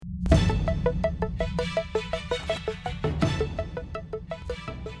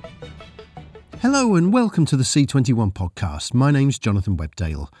Hello and welcome to the C21 podcast. My name's Jonathan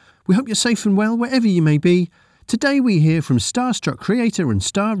Webdale. We hope you're safe and well wherever you may be. Today we hear from Starstruck creator and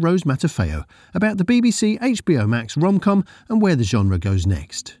star Rose Matafeo about the BBC HBO Max rom-com and where the genre goes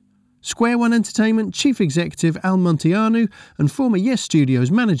next. Square One Entertainment Chief Executive Al Munteanu and former Yes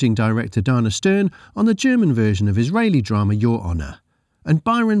Studios Managing Director Dana Stern on the German version of Israeli drama Your Honor. And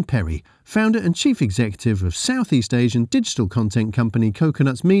Byron Perry, founder and chief executive of Southeast Asian digital content company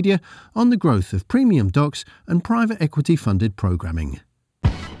Coconuts Media, on the growth of premium docs and private equity funded programming.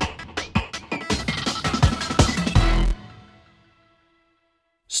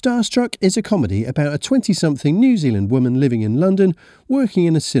 Starstruck is a comedy about a 20-something New Zealand woman living in London, working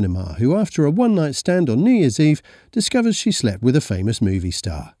in a cinema, who after a one-night stand on New Year's Eve discovers she slept with a famous movie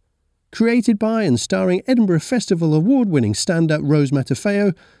star. Created by and starring Edinburgh Festival award-winning stand-up Rose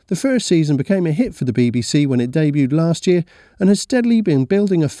Matafeo, the first season became a hit for the BBC when it debuted last year and has steadily been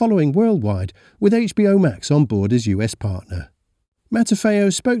building a following worldwide, with HBO Max on board as US partner.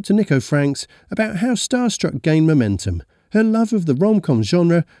 Matafeo spoke to Nico Franks about how Starstruck gained momentum, her love of the rom-com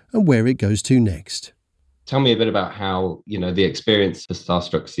genre and where it goes to next. Tell me a bit about how, the experience for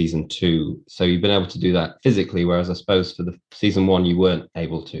Starstruck season 2. So you've been able to do that physically, whereas I suppose for the season 1 you weren't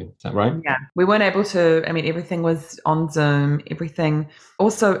able to. Is that right? Yeah, we weren't able to. I mean, everything was on Zoom, everything.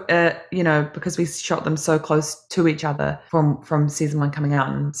 Also, because we shot them so close to each other from season 1 coming out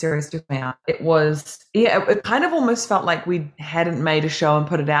and series 2 coming out, it kind of almost felt like we hadn't made a show and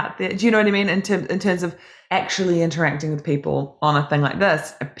put it out there. Do you know what I mean? In terms of actually interacting with people on a thing like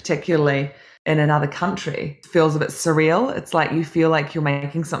this, particularly in another country, it feels a bit surreal. It's like you feel like you're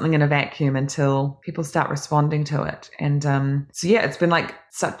making something in a vacuum until people start responding to it. And it's been like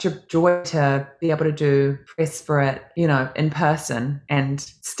such a joy to be able to do press for it, in person, and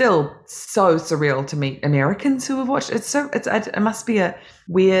still so surreal to meet Americans who have watched it. It must be a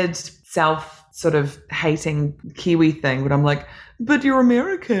weird self sort of hating Kiwi thing, but I'm like, but you're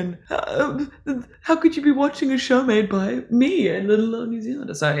American. How could you be watching a show made by me and little New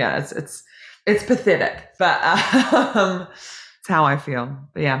Zealander? So yeah, it's pathetic, but it's how I feel.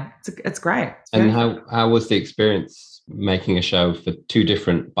 But yeah, it's great. And how was the experience making a show for two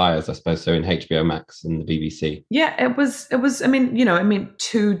different buyers, I suppose, so in HBO Max and the BBC? Yeah, it was.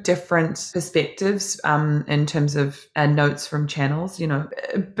 Two different perspectives in terms of notes from channels,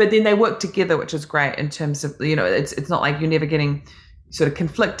 but then they work together, which is great in terms of, it's not like you're never getting sort of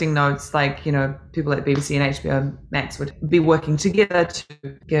conflicting notes, like, people at BBC and HBO Max would be working together to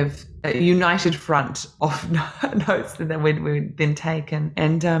give a united front of notes that we would then take and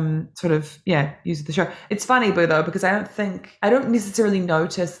use the show. It's funny, though, because I don't necessarily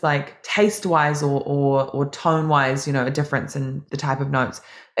notice like taste-wise or tone-wise, a difference in the type of notes.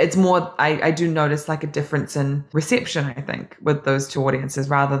 It's more, I do notice like a difference in reception, I think, with those two audiences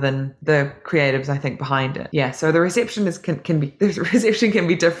rather than the creatives, I think, behind it. Yeah, so the reception can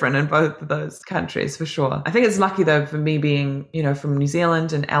be different in both of those countries for sure. I think it's lucky though for me being, from New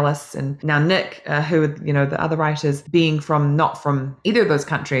Zealand, and Alice and now Nick, who are, the other writers, being not from either of those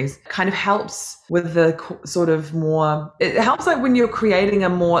countries, kind of helps with the sort of more, it helps like when you're creating a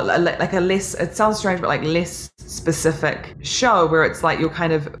more like a less, it sounds strange, but like less specific show where it's like you're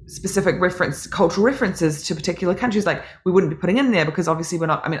kind of specific cultural references to particular countries, like we wouldn't be putting in there because obviously we're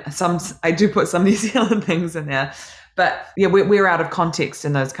not, I do put some New Zealand things in there, but yeah, we're out of context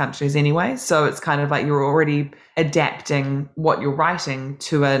in those countries anyway. So it's kind of like you're already adapting what you're writing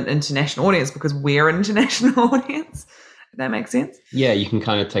to an international audience because we're an international audience. If that makes sense? Yeah, you can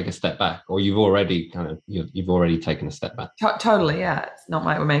kind of take a step back, or you've already taken a step back. Totally, yeah. It's not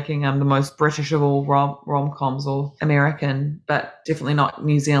like we're making the most British of all rom-coms or American, but definitely not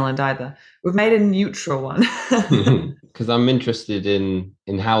New Zealand either. We've made a neutral one. Because I'm interested in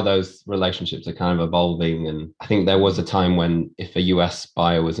how those relationships are kind of evolving. And I think there was a time when if a US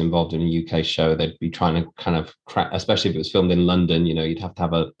buyer was involved in a UK show, they'd be trying to kind of crack, especially if it was filmed in London, you'd have to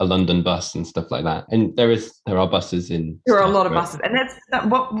have a London bus and stuff like that. And there are buses in... There are a lot of buses. And that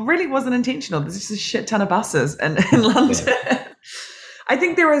what really wasn't intentional. There's just a shit ton of buses in London. Yeah. I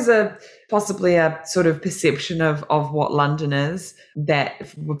think there is possibly a sort of perception of what London is that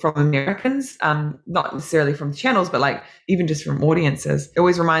from Americans, not necessarily from channels, but like even just from audiences. It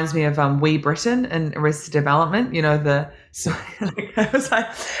always reminds me of Wee Britain and Arrested Development. That's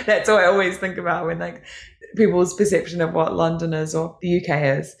what I always think about when like people's perception of what London is or the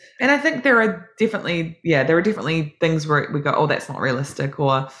UK is. And I think there are definitely things where we go, oh, that's not realistic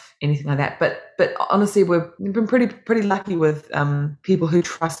or anything like that. But but honestly, we've been pretty lucky with people who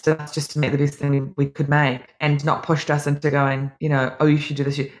trusted us just to make the best thing we could make, and not pushed us into going, oh, you should do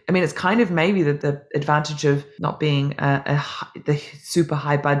this. I mean, it's kind of maybe the advantage of not being the super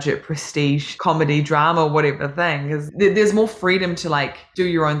high budget prestige comedy drama whatever thing, because there's more freedom to like do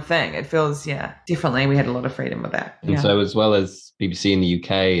your own thing. It feels, definitely we had a lot of freedom with that. And so as well as BBC in the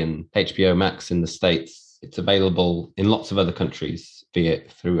UK and HBO Max in the States, it's available in lots of other countries, be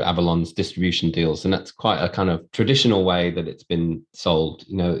it through Avalon's distribution deals. And that's quite a kind of traditional way that it's been sold.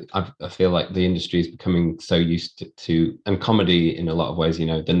 I feel like the industry is becoming so used to, and comedy in a lot of ways, the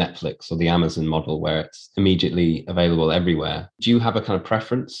Netflix or the Amazon model where it's immediately available everywhere. Do you have a kind of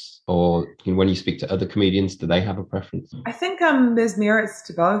preference? Or when you speak to other comedians, do they have a preference? I think there's merits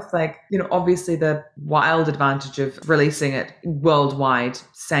to both. Like, obviously the wild advantage of releasing it worldwide,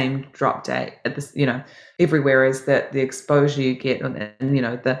 same drop date at this, everywhere, is that the exposure you get and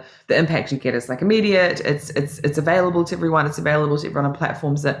the impact you get is like immediate. It's available to everyone. It's available to everyone on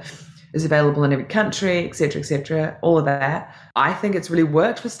platforms that is available in every country, et cetera, all of that. I think it's really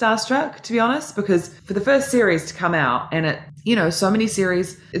worked for Starstruck, to be honest, because for the first series to come out, and it, so many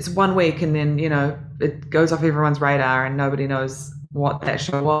series, it's 1 week and then, it goes off everyone's radar and nobody knows what that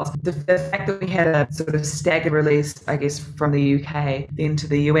show was. The fact that we had a sort of staggered release, I guess, from the UK, then to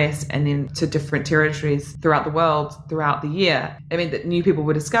the US, and then to different territories throughout the world throughout the year. I mean, that new people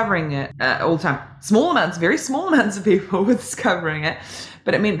were discovering it all the time. Very small amounts of people were discovering it.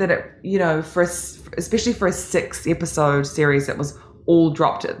 But it meant that especially for a 6-episode series that was all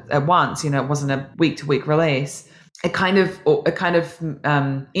dropped at once, it wasn't a week-to-week release. It kind of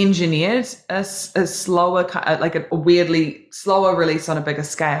engineered a slower, like a weirdly slower release on a bigger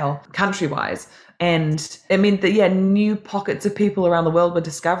scale, country-wise. And it meant that, new pockets of people around the world were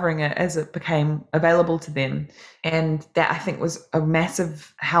discovering it as it became available to them. And that, I think, was a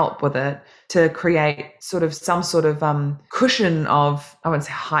massive help with it to create some sort of cushion of, I wouldn't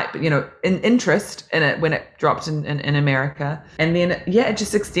say hype, but, interest in it when it dropped in America. And then, it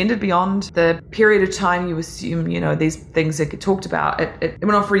just extended beyond the period of time you assume, these things that get talked about. It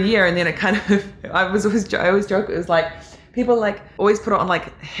went on for a year, and then it kind of, I always joke, it was like, people like always put it on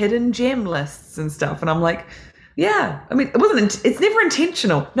like hidden gem lists and stuff. And I'm like, I mean, it's never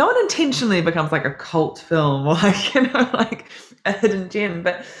intentional. No one intentionally becomes like a cult film or like, like a hidden gem.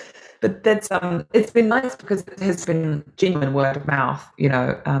 But that's, it's been nice because it has been genuine word of mouth,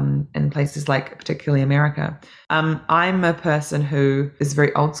 in places like particularly America. I'm a person who is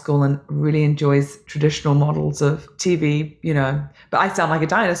very old school and really enjoys traditional models of TV, but I sound like a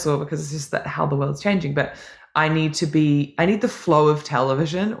dinosaur because it's just how the world's changing. But I need the flow of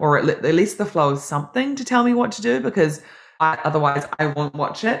television, or at least the flow of something to tell me what to do, because otherwise I won't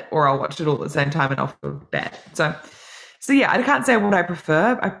watch it, or I'll watch it all at the same time and I'll feel bad. So I can't say what I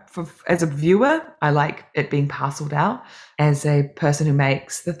prefer. As a viewer, I like it being parceled out. As a person who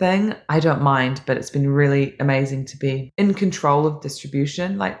makes the thing, I don't mind, but it's been really amazing to be in control of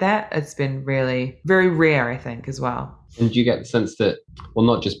distribution like that. It's been really very rare, I think, as well. And do you get the sense that, well,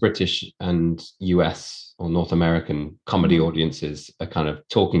 not just British and US or North American comedy audiences are kind of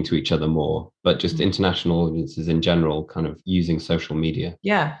talking to each other more, but just international audiences in general kind of using social media?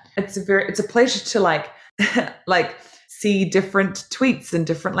 Yeah, it's a pleasure to like see different tweets in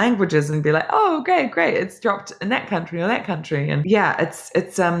different languages and be like, oh, great, it's dropped in that country or that country. And it's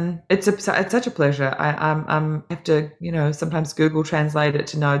such a pleasure. I have to, sometimes Google Translate it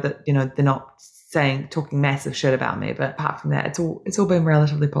to know that, they're not talking massive shit about me, but apart from that, it's all been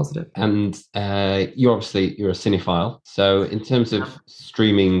relatively positive. And you're a cinephile, so in terms of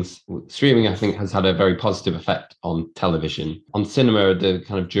streaming I think has had a very positive effect on television. On cinema, the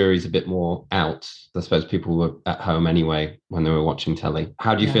kind of jury's a bit more out. I suppose people were at home anyway when they were watching telly.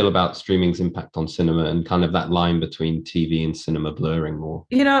 How do you feel about streaming's impact on cinema and kind of that line between TV and cinema blurring more?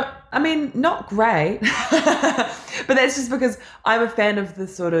 I mean, not great, but that's just because I'm a fan of the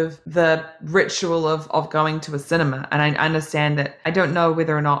sort of the ritual of going to a cinema. And I understand that. I don't know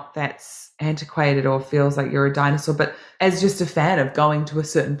whether or not that's antiquated or feels like you're a dinosaur, but as just a fan of going to a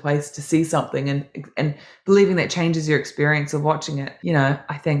certain place to see something and believing that changes your experience of watching it,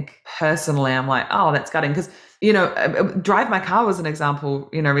 I think personally I'm like, oh, that's gutting. Because, Drive My Car was an example,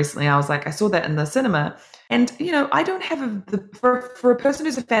 recently I was like, I saw that in the cinema. And, I don't have for a person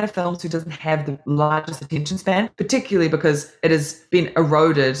who's a fan of films who doesn't have the largest attention span, particularly because it has been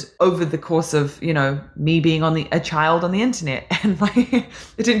eroded over the course of, me being a child on the internet and my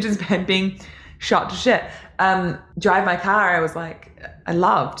attention span being shot to shit. Drive My Car, I was like, I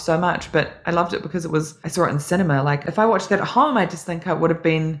loved so much, but I loved it because I saw it in cinema. Like if I watched that at home, I just think it would have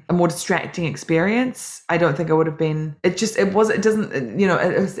been a more distracting experience. I don't think it would have been, it doesn't, you know,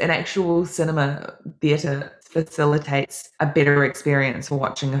 it was an actual cinema theater facilitates a better experience for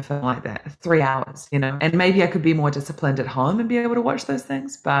watching a film like that. 3 hours, you know, and maybe I could be more disciplined at home and be able to watch those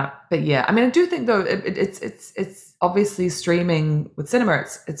things. But yeah, I mean, I do think though it's obviously streaming with cinema.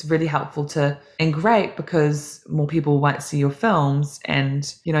 It's really helpful and great because more people might see your films,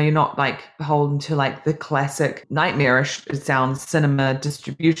 and you know you're not like beholden to like the classic nightmarish, it sounds, cinema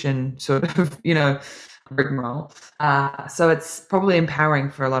distribution sort of, you know, rigmarole. So it's probably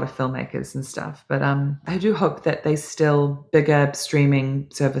empowering for a lot of filmmakers and stuff. But I do hope that they still, bigger streaming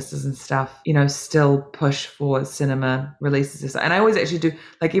services and stuff, you know, still push for cinema releases. And I always actually do,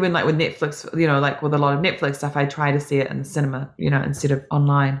 like even like with Netflix, you know, like with a lot of Netflix stuff, I try to see it in the cinema, you know, instead of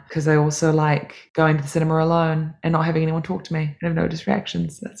online, because I also like going to the cinema alone and not having anyone talk to me and have no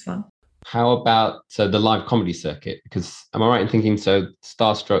distractions. That's fun. How about the live comedy circuit? Because am I right in thinking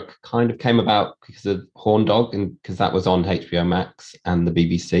Starstruck kind of came about because of Horn Dog, and because that was on HBO Max and the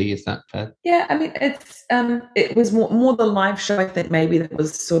BBC? Is that fair? Yeah, I mean it was more the live show. I think maybe that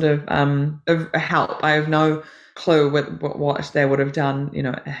was sort of a help. I have no clue what they would have done, you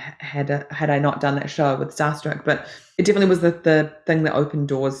know, had I not done that show with Starstruck. But it definitely was the thing that opened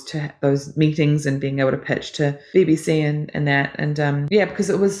doors to those meetings and being able to pitch to BBC and that. And yeah, because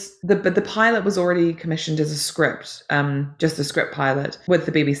it was the pilot was already commissioned as a script, just a script pilot with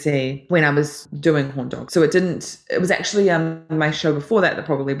the BBC when I was doing Horn Dog. So it was actually my show before that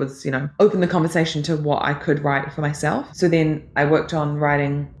probably was, you know, opened the conversation to what I could write for myself. So then I worked on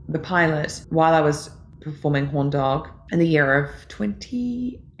writing the pilot while I was performing Horn Dog in the year of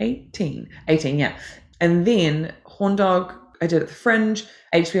 2018. Yeah. And then Horn Dog, I did at the Fringe.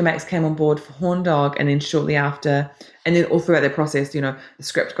 HBO Max came on board for Horn Dog, and then shortly after, and then all throughout that process, you know, the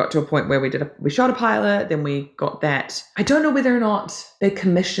script got to a point where we shot a pilot, then we got that. I don't know whether or not they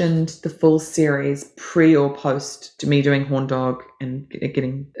commissioned the full series pre or post to me doing Horn Dog and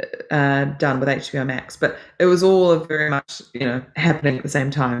getting done with HBO Max, but it was all very much, you know, happening at the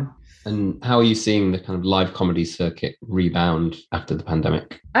same time. And how are you seeing the kind of live comedy circuit rebound after the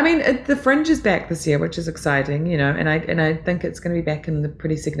pandemic? I mean, the Fringe is back this year, which is exciting, you know, and I think it's going to be back in a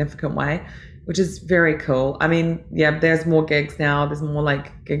pretty significant way, which is very cool. I mean, yeah, there's more gigs now. There's more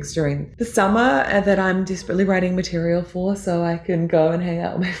like gigs during the summer that I'm desperately writing material for, so I can go and hang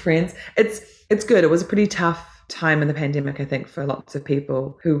out with my friends. It's good. It was a pretty tough time in the pandemic, I think, for lots of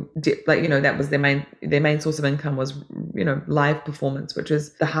people who did, like, you know, that was their main source of income was, you know, live performance, which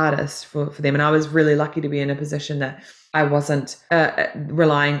was the hardest for them. And I was really lucky to be in a position that I wasn't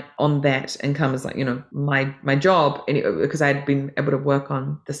relying on that income as, like, you know, my job, because I had been able to work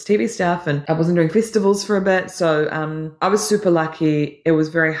on this TV stuff and I wasn't doing festivals for a bit. So I was super lucky. It was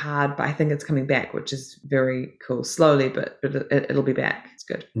very hard, but I think it's coming back, which is very cool. Slowly, but it'll be back. It's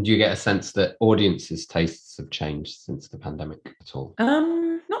good. Do you get a sense that audiences' tastes have changed since the pandemic at all?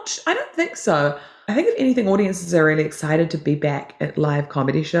 I don't think so. I think if anything, audiences are really excited to be back at live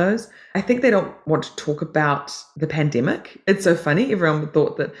comedy shows. I think they don't want to talk about the pandemic. It's so funny. Everyone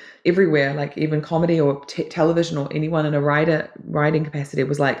thought that everywhere, like even comedy or television or anyone in a writing capacity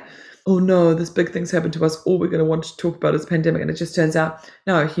was like, oh no, this big thing's happened to us. All we're going to want to talk about is pandemic. And it just turns out,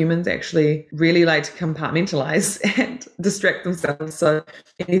 no, humans actually really like to compartmentalize and distract themselves. So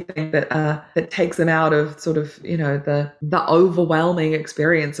anything that takes them out of sort of, you know, the overwhelming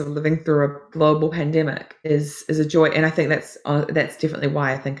experience of living through a global pandemic is a joy. And I think that's definitely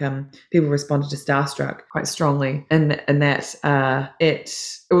why I think people responded to Starstruck quite strongly, and that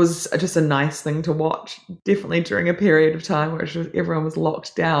it was just a nice thing to watch, definitely during a period of time where everyone was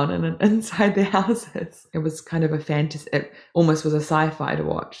locked down and inside their houses. It was kind of a fantasy. It almost was a sci-fi to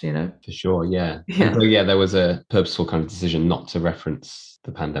watch, you know? For sure, yeah. Yeah. So, yeah, there was a purposeful kind of decision not to reference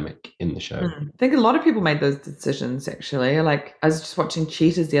the pandemic in the show. I think a lot of people made those decisions, actually. Like, I was just watching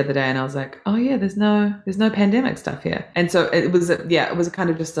Cheaters the other day and I was like, oh yeah, there's no pandemic stuff here. And so it was a kind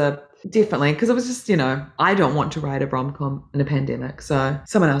of just definitely, because it was just, you know, I don't want to write a rom-com in a pandemic, so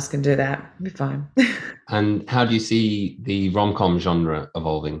someone else can do that. It'll be fine. And how do you see the rom-com genre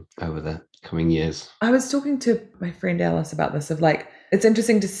evolving over the coming years? I was talking to my friend Alice about this, of like, it's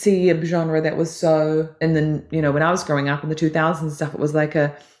interesting to see a genre that was so, and then, you know, when I was growing up in the 2000s and stuff, it was like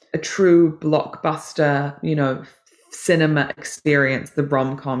a true blockbuster, you know, cinema experience, the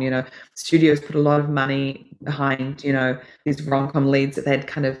rom-com, you know, studios put a lot of money behind, you know, these rom-com leads that they'd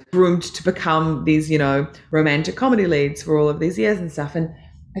kind of groomed to become these, you know, romantic comedy leads for all of these years and stuff. And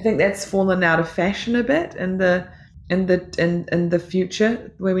I think that's fallen out of fashion a bit in the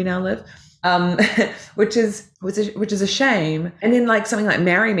future where we now live. which is a shame. And then like something like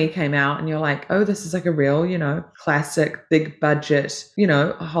Marry Me came out, and you're like, oh, this is like a real, classic, big budget,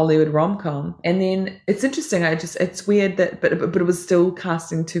 Hollywood rom-com. And then it's interesting. It's weird that, but it was still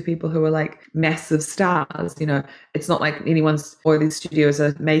casting two people who were like massive stars. It's not like or these studios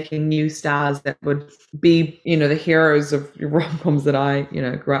are making new stars that would be, the heroes of rom-coms that I,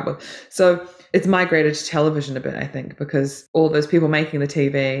 grew up with. So it's migrated to television a bit, I think, because all those people making the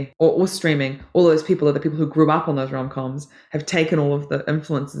TV or streaming, all those people are the people who grew up on those rom-coms, have taken all of the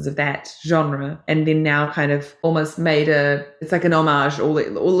influences of that genre and then now kind of almost made it's like an homage. All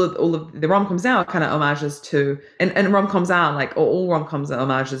of the rom-coms now are kind of homages to, and rom-coms are like, all rom-coms are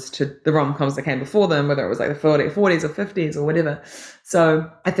homages to the rom-coms that came before them, whether it was like the 40s or 50s or whatever.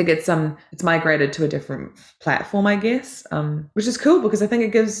 So I think it's migrated to a different platform, I guess, which is cool because I think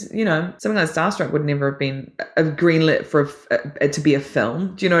it gives, something like Starstruck would never have been greenlit for it to be a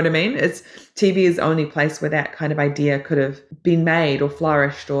film. Do you know what I mean? TV is the only place where that kind of idea could have been made or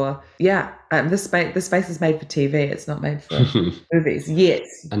flourished or, this space is made for TV. It's not made for movies yet.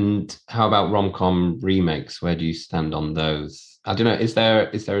 And how about rom-com remakes? Where do you stand on those? I don't know. Is there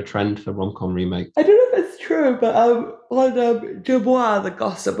a trend for rom-com remakes? I don't know if it's true, but on Dubois, the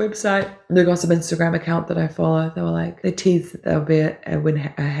gossip website, the gossip Instagram account that I follow, they teased that there'll be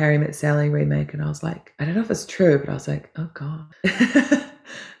a Harry Met Sally remake, and I was like, I don't know if it's true, but I was like, oh god,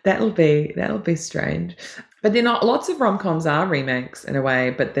 that'll be strange. But then lots of rom-coms are remakes in a way,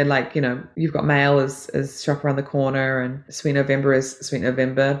 but they're like, you've got Mail as Shop Around the Corner, and Sweet November is Sweet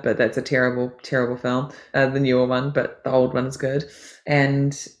November, but that's a terrible, terrible film. The newer one, but the old one is good.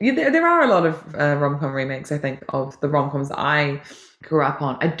 And there are a lot of rom-com remakes, I think, of the rom-coms that I grew up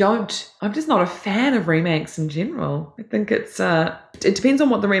on. I'm just not a fan of remakes in general. I think it depends on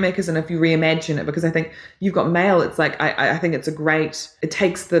what the remake is and if you reimagine it, because I think you've got Mail, it's like, I think it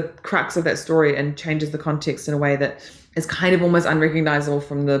takes the crux of that story and changes the context in a way that is kind of almost unrecognizable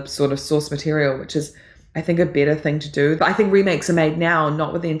from the sort of source material, which is, I think, a better thing to do. But I think remakes are made now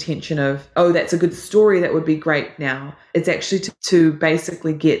not with the intention of, oh, that's a good story that would be great now. It's actually to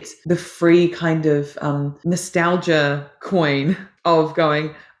basically get the free kind of nostalgia coin of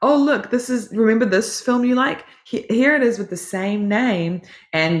going, oh, look, remember this film you like? Here it is with the same name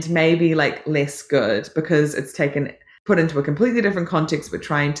and maybe like less good because it's put into a completely different context, but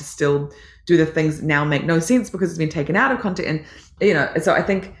trying to still do the things that now make no sense because it's been taken out of context. And, so I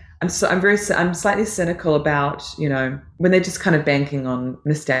think I'm slightly cynical about, when they're just kind of banking on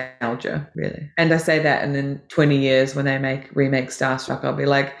nostalgia, really. And I say that, and in 20 years when they remake Starstruck, I'll be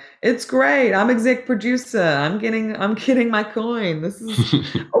like, it's great. I'm exec producer. I'm getting my coin. This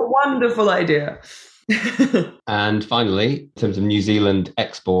is a wonderful idea. And finally, in terms of New Zealand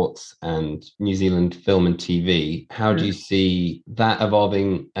exports and New Zealand film and TV, how do you see that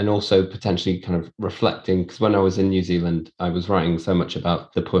evolving and also potentially kind of reflecting? Because when I was in New Zealand, I was writing so much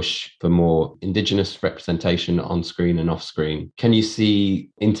about the push for more Indigenous representation on screen and off screen. Can you see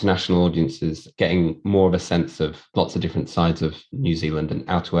international audiences getting more of a sense of lots of different sides of New Zealand and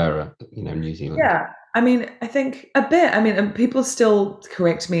Aotearoa, New Zealand? Yeah. I mean, I think a bit. I mean, people still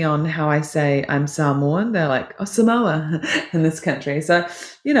correct me on how I say I'm Samoan. They're like, oh, Samoa in this country. So,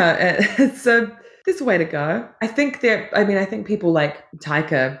 there's a way to go. I think people like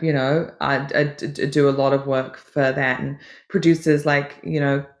Taika, do a lot of work for that, and producers like,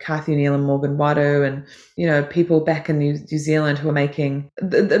 Kathy O'Neill and Morgan Wadu, and, people back in New Zealand who are making,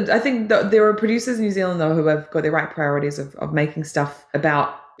 I think there are producers in New Zealand, though, who have got the right priorities of making stuff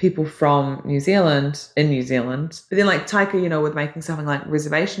about people from New Zealand in New Zealand. But then like Taika, with making something like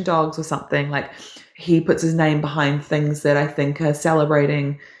Reservation Dogs or something, like he puts his name behind things that I think are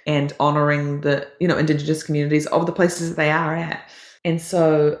celebrating and honoring the, Indigenous communities of the places that they are at. And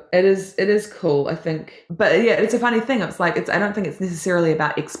so it is cool, I think. But yeah, it's a funny thing. It's like, I don't think it's necessarily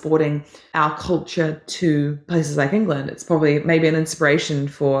about exporting our culture to places like England. It's probably maybe an inspiration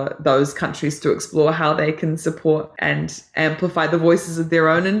for those countries to explore how they can support and amplify the voices of their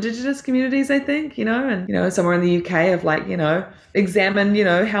own Indigenous communities, I think, and, somewhere in the UK of like, examine,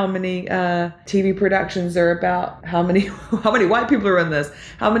 how many TV productions are about how many white people are in this,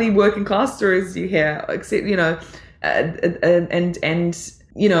 how many working class stories do you hear, except, and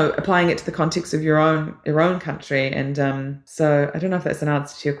applying it to the context of your own country. And so I don't know if that's an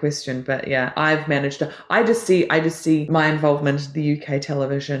answer to your question, but yeah, I just see my involvement in the UK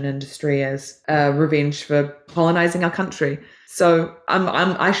television industry as revenge for colonizing our country. So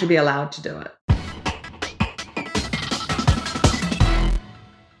I should be allowed to do it.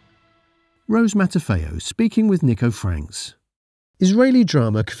 Rose Matafeo speaking with Nico Franks. Israeli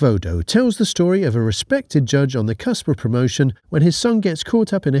drama Kvodo tells the story of a respected judge on the cusp of promotion when his son gets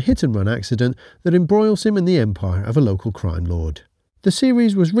caught up in a hit-and-run accident that embroils him in the empire of a local crime lord. The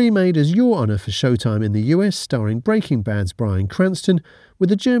series was remade as Your Honor for Showtime in the US, starring Breaking Bad's Bryan Cranston, with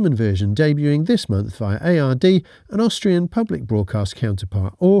the German version debuting this month via ARD and Austrian public broadcast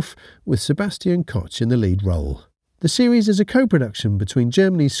counterpart ORF, with Sebastian Koch in the lead role. The series is a co-production between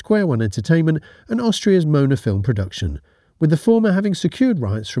Germany's Square One Entertainment and Austria's Mona Film Production, with the former having secured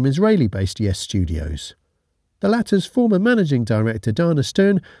rights from Israeli-based Yes Studios. The latter's former managing director Dana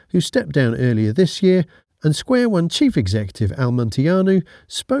Stern, who stepped down earlier this year, and Square One chief executive Al Munteanu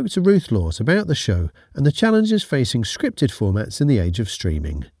spoke to Ruth Laws about the show and the challenges facing scripted formats in the age of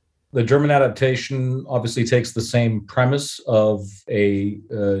streaming. The German adaptation obviously takes the same premise of a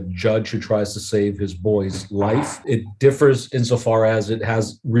judge who tries to save his boy's life. It differs insofar as it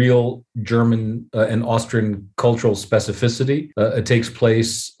has real German and Austrian cultural specificity. It takes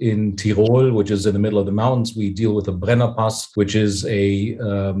place in Tyrol, which is in the middle of the mountains. We deal with the Brennerpass, which is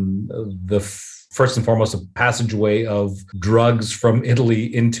first and foremost, a passageway of drugs from Italy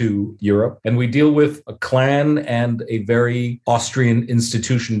into Europe. And we deal with a clan and a very Austrian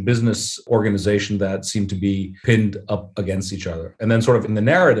institution business organization that seem to be pinned up against each other. And then sort of in the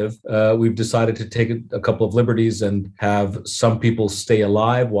narrative, we've decided to take a couple of liberties and have some people stay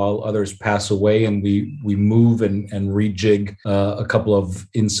alive while others pass away. And we move and rejig a couple of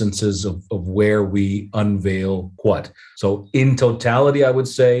instances of where we unveil what. So in totality, I would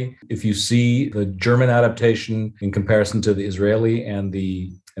say, if you see the German adaptation in comparison to the Israeli and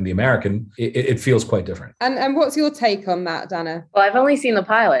the American, it feels quite different. And what's your take on that, Dana? Well, I've only seen the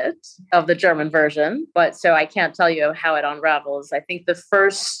pilot of the German version, but so I can't tell you how it unravels. I think the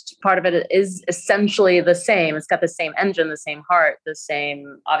first part of it is essentially the same. It's got the same engine, the same heart, the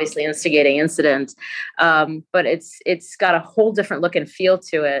same, obviously, instigating incident. But it's got a whole different look and feel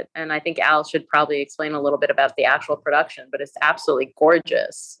to it. And I think Al should probably explain a little bit about the actual production, but it's absolutely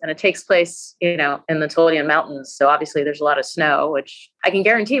gorgeous. And it takes place, in the Tolian Mountains. So obviously there's a lot of snow, which I can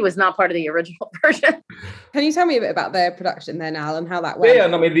guarantee was not part of the original version. Can you tell me a bit about their production then, Al, and how that went? Yeah,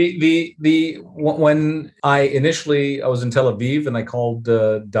 no, I mean, when I was in Tel Aviv and I called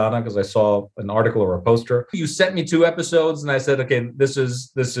Dana because I saw an article or a poster. You sent me 2 episodes and I said, okay, this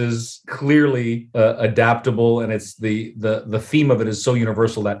is clearly adaptable, and it's the theme of it is so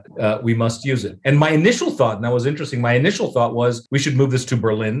universal that we must use it. And my initial thought, and that was interesting, was we should move this to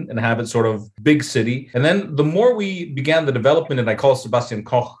Berlin and have it sort of big city. And then the more we began the development, and I called Sebastian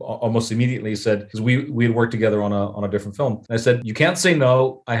Koch almost immediately, said, because we had worked together on a different film. And I said, you can't say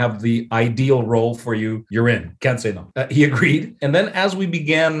no. I have the ideal role for you. You're in. Can't say no. He agreed. And then as we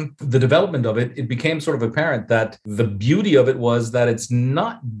began the development of it, it became sort of apparent that the beauty of it was that it's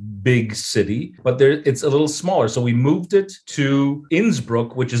not big city, but it's a little smaller. So we moved it to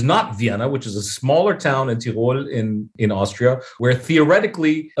Innsbruck, which is not Vienna, which is a smaller town in Tyrol in Austria, where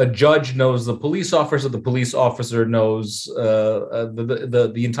theoretically a judge knows the police officer knows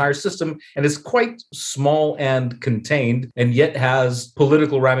the entire system, and it's quite small and contained, and yet has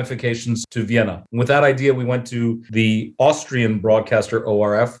political ramifications to Vienna. And with that idea, we went to the Austrian broadcaster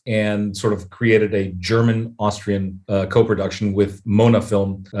ORF and sort of created a German-Austrian co-production with Mona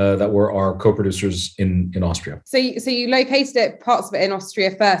Film that were our co-producers in Austria. So you located it, parts of it in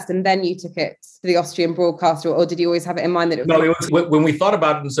Austria first, and then you took it to the Austrian broadcaster, or did you always have it in mind that it was... No, it was when we thought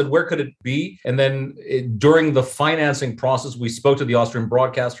about it and said, where could it be? And then during the financing process, we spoke to the Austrian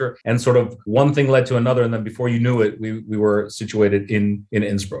broadcaster, and sort of one thing led to another. And then before you knew it, we were situated in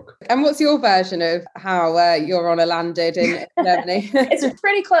Innsbruck. And what's your version of how Your Honor landed in Germany? It's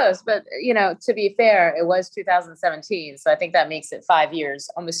pretty close, but, to be fair, it was 2017. So I think that makes it 5 years,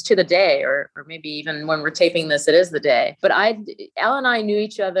 almost to the day, or maybe even when we're taping this, it is the day. But Al and I knew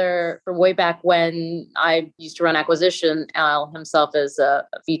each other from way back when I used to run acquisition. Al himself is a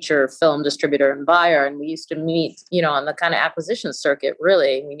feature film distributor and buyer, and we used to meet, on the kind of acquisition circuit,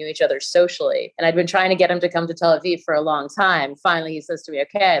 really. We knew each other socially. And I'd been trying to get him to come to Tel Aviv for a long time. Finally, he says to me,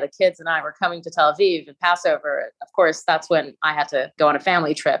 okay, the kids and I were coming to Tel Aviv and Passover. Of course, that's when I had to go on a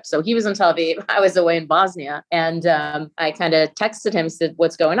family trip. So he was in Tel Aviv, I was away in Bosnia. And I kind of texted him, said,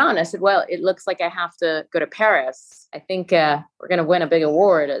 what's going on? I said, well, it looks like I have to go to Paris. I think we're going to win a big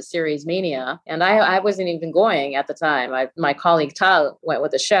award at Series Mania. And I wasn't even going at the time. My colleague Tal went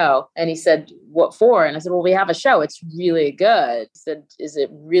with the show, and he said, what for? And I said, well, we have a show. It's really good. He said, is it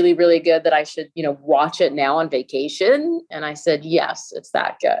really, really good that I should, watch it now on vacation? And I said, yes, it's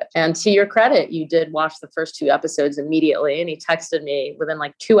that good. And to your credit, you did watch the first 2 episodes immediately. And he texted me within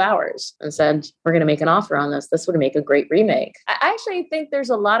like 2 hours and said, we're going to make an offer on this. This would make a great remake. I actually think there's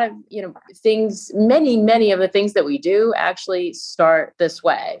a lot of, things, many of the things that we do actually start this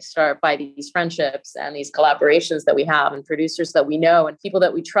way, start by these friendships and these collaborations that we have and producers that we know and people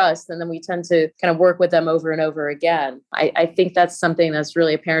that we trust. And then we tend to kind of work with them over and over again. I think that's something that's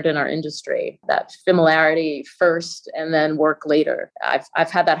really apparent in our industry, that familiarity first and then work later.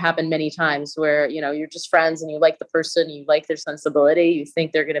 I've had that happen many times where, you're just friends and you like the person, you like their sensibility, you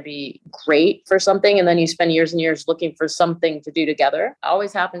think they're going to be great for something. And then you spend years and years looking for something to do together. It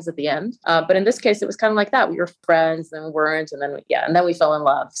always happens at the end. But in this case, it was kind of like that. We were friends, then we weren't. And then we fell in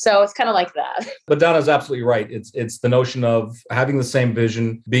love. So it's kind of like that. But Donna's absolutely right. It's the notion of having the same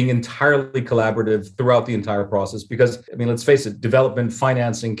vision, being entirely collaborative throughout the entire process. Because, let's face it, development,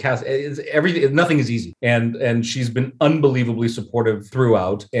 financing, cast, everything, nothing is easy. And she's been unbelievably supportive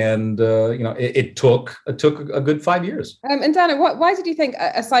throughout. And, it took a good 5 years. And Dana, why did you think,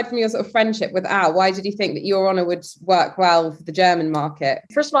 aside from your sort of friendship with Al, why did you think that Your Honor would work well for the German market?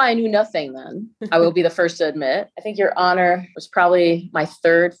 First of all, I knew nothing then. I will be the first to admit. I think Your Honor was probably my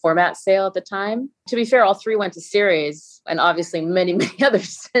third format sale at the time. To be fair, all three went to series, and obviously many, many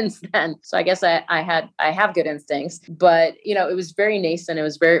others since then. So I guess I have good instincts, but it was very nascent. It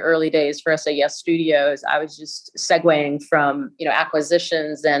was very early days for us at Yes Studios. I was just segueing from,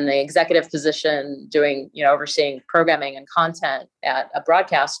 acquisitions and the executive position, doing, overseeing programming and content at a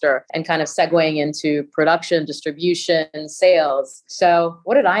broadcaster, and kind of segueing into production, distribution, sales. So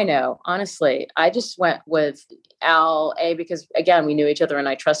what did I know? Honestly, I just went with Al, because again, we knew each other and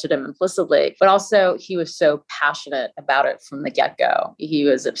I trusted him implicitly, but also he was so passionate about it from the get-go. He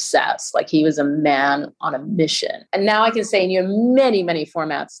was obsessed. Like, he was a man on a mission. And now I can say, many, many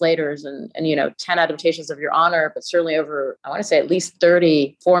formats later and 10 adaptations of Your Honor, but certainly over, I want to say at least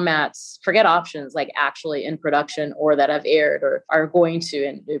 30 formats, forget options, like actually in production or that have aired or are going to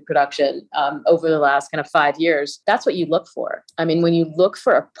in production over the last kind of 5 years. That's what you look for. When you look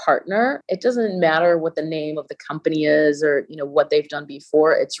for a partner, it doesn't matter what the name of the company is or what they've done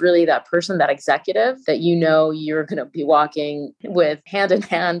before. It's really that person, that executive that you're going to be walking with hand in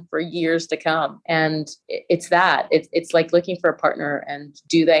hand for years to come. And it's that. It's like looking for a partner, and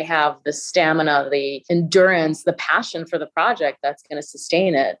do they have the stamina, the endurance, the passion for the project that's going to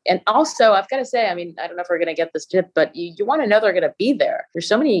sustain it? And also, I've got to say, I don't know if we're going to get this tip, but you want to know they're going to be there. There's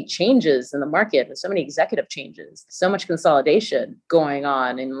so many changes in the market. There's so many executive changes, so much consolidation going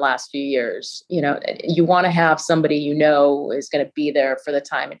on in the last few years. You want to have somebody is going to be there for the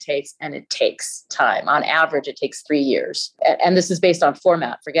time it takes, and it takes time. On average, it takes 3 years. And this is based on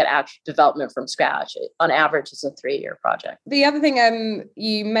format. Forget actual development from scratch. On average, it's a 3-year project. The other thing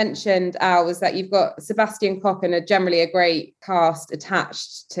you mentioned, Al, was that you've got Sebastian Koch and generally a great cast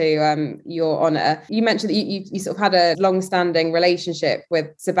attached to Your Honor. You mentioned that you sort of had a long-standing relationship with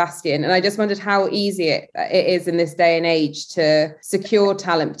Sebastian, and I just wondered how easy it is in this day and age to secure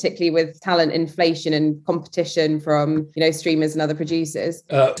talent, particularly with talent inflation and competition from streamers and other producers.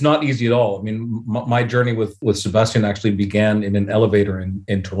 It's not easy at all. My journey with Sebastian actually began in an elevator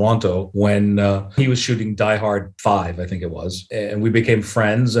in Toronto when he was shooting Die Hard 5, I think it was, and we became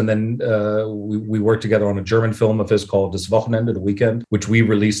friends. And then we worked together on a German film of his called Das Wochenende, The Weekend, which we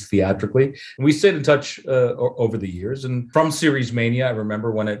released theatrically. And we stayed in touch over the years. And from Series Mania, I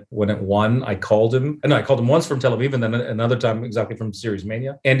remember when it won, I called him. And I called him once from Tel Aviv, and then another time exactly from Series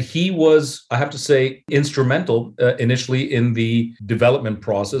Mania. And he was, I have to say, instrumental initially in the development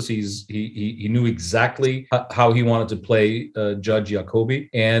process. He knew exactly how he wanted to play Judge Jacoby,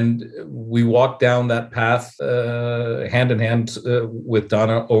 and we walked down that path hand in hand with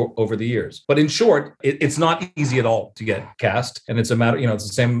Donna over the years. But in short, it's not easy at all to get cast, and it's a matter,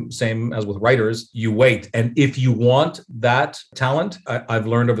 it's the same as with writers. You wait, and if you want that talent, I've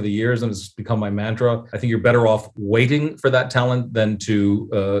learned over the years, and it's become my mantra, I think you're better off waiting for that talent than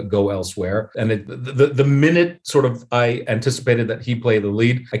to go elsewhere. And the minute sort of I anticipated that he played the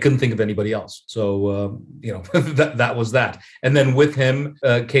lead, I couldn't think of anybody else. So that was that. And then with him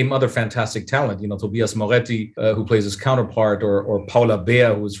came other fantastic talent. Tobias Moretti, who plays his counterpart, or Paula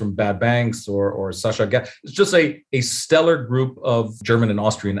Bea, who is from Bad Banks, or Sasha Gell. It's just a stellar group of German and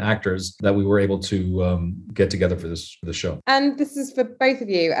Austrian actors that we were able to get together for this show. And this is for both of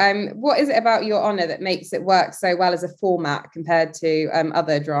you. What is it about Your Honor that makes it work so well as a format compared to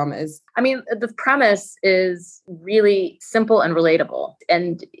other dramas? The premise is really simple and relatable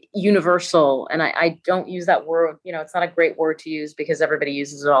and universal. And I don't use that word, it's not a great word to use because everybody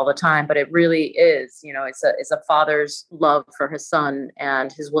uses it all the time, but it really is, it's a father's love for his son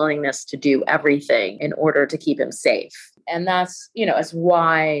and his willingness to do everything in order to keep him safe. And that's, as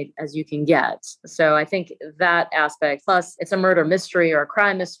wide as you can get. So I think that aspect, plus it's a murder mystery or a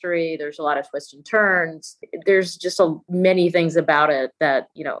crime mystery. There's a lot of twists and turns. There's just many things about it that,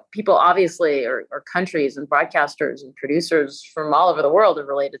 people obviously, or countries and broadcasters and producers from all over the world are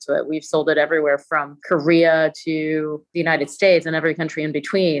related to it. We've sold it everywhere from Korea to the United States and every country in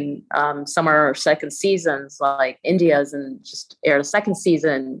between. Some are second seasons, like India's, and just aired a second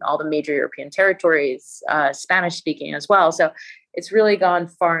season, all the major European territories, Spanish speaking as well. So it's really gone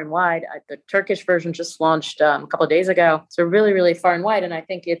far and wide. The Turkish version just launched a couple of days ago. So really, really far and wide. And I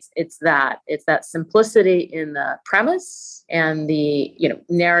think it's that simplicity in the premise and the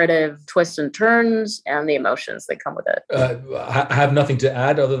narrative twists and turns and the emotions that come with it. I have nothing to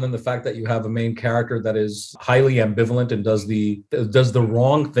add other than the fact that you have a main character that is highly ambivalent and does the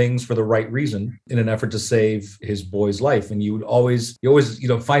wrong things for the right reason in an effort to save his boy's life. And you always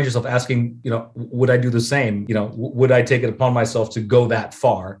find yourself asking, would I do the same? Would I take it upon myself to go that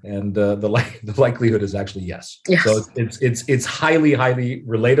far? And the likelihood is actually yes. So it's highly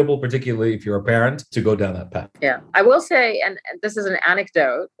relatable, particularly if you're a parent, to go down that path. Yeah, I will say, and this is an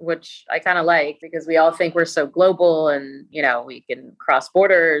anecdote which I kind of like, because we all think we're so global and we can cross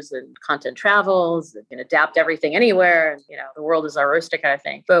borders and content travels, and can adapt everything anywhere, and the world is our oyster kind of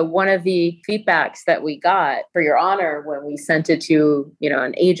thing. But one of the feedbacks that we got, for your honor, when we sent it to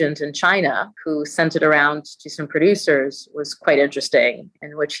an agent in China who sent it around to some producers, was quite interesting,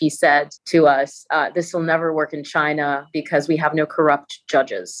 in which he said to us, this will never work in China because we have no corrupt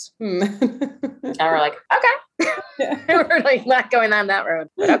judges. And we're like, okay. We're like not going down that road.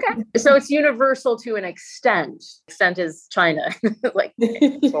 But okay. So it's universal to an extent. Extent is China.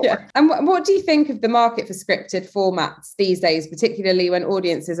 Yeah. And what do you think of the market for scripted formats these days, particularly when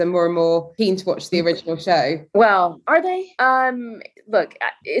audiences are more and more keen to watch the original show? Well, are they? Look,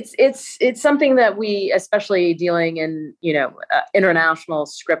 it's something that we, especially dealing in, international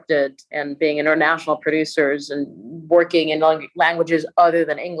scripted and being international producers and working in languages other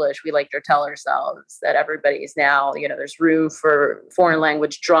than English, we like to tell ourselves that everybody's now, there's room for foreign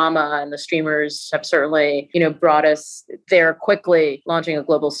language drama, and the streamers have certainly, brought us there quickly, launching a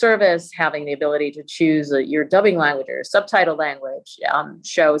global service, having the ability to choose your dubbing language or subtitle language,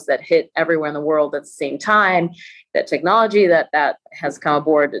 shows that hit everywhere in the world at the same time. That technology that has come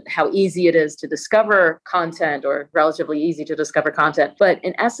aboard, how easy it is to discover content, or relatively easy to discover content. But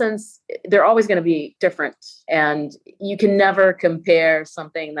in essence, they're always going to be different. And you can never compare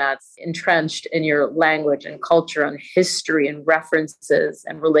something that's entrenched in your language and culture and history and references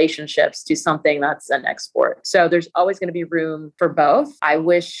and relationships to something that's an export. So there's always going to be room for both. I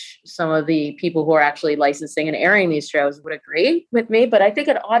wish some of the people who are actually licensing and airing these shows would agree with me, but I think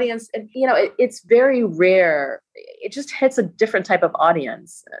an audience, it's very rare. It just hits a different type of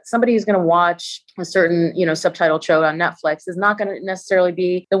audience. Somebody who's going to watch a certain, subtitled show on Netflix is not going to necessarily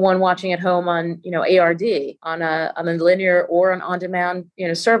be the one watching at home on, ARD, on a linear or an on-demand,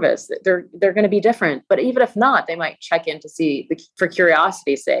 service. They're going to be different. But even if not, they might check in to see, for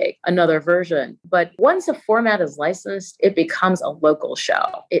curiosity's sake, another version. But once a format is licensed, it becomes a local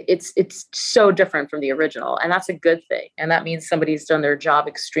show. It's so different from the original, and that's a good thing. And that means somebody's done their job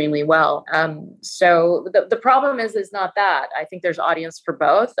extremely well. So the problem is not that. I think there's audience for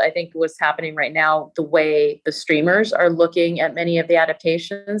both. I think what's happening right now, the way the streamers are looking at many of the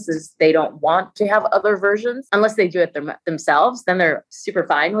adaptations, is they don't want to have other versions unless they do it themselves. Then they're super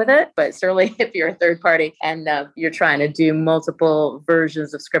fine with it. But certainly if you're a third party and you're trying to do multiple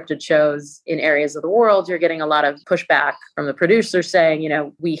versions of scripted shows in areas of the world, you're getting a lot of pushback from the producers saying,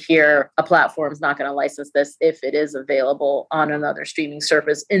 we hear a platform's not going to license this if it is available on another streaming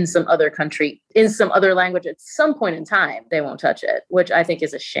service in some other country, in some other language. At some point in time, they won't touch it, which I think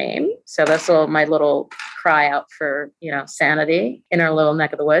is a shame. So that's my little cry out for, sanity in our little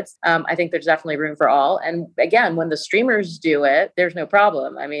neck of the woods. I think there's definitely room for all. And again, when the streamers do it, there's no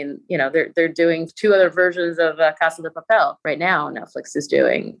problem. I mean, they're doing 2 other versions of Casa de Papel right now. Netflix is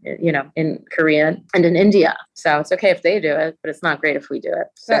doing, in Korean and in India. So it's okay if they do it, but it's not great if we do it.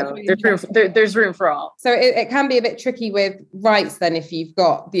 So there's room for all. So it can be a bit tricky with rights then, if you've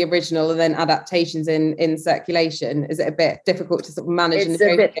got the original and then adaptations in circulation. Is it a bit difficult to sort of manage?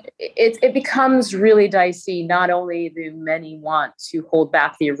 It becomes really dicey. Not only do many want to hold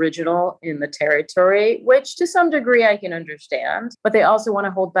back the original in the territory, which to some degree I can understand, but they also want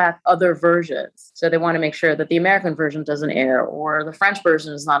to hold back other versions. So they want to make sure that the American version doesn't air, or the French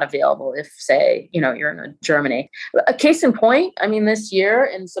version is not available if, say, you're in Germany. A case in point, I mean, this year,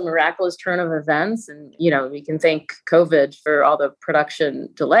 in some miraculous turn of events, and we can thank COVID for all the production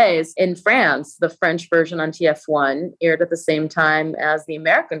delays, in France, the French version on TF1 TF1 aired at the same time as the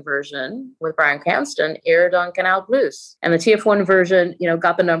American version with Bryan Cranston aired on Canal Plus. And the TF1 version,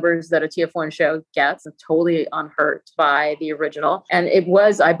 got the numbers that a TF1 show gets, and totally unhurt by the original. And it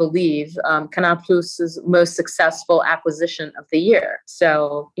was, I believe, Canal Plus's most successful acquisition of the year.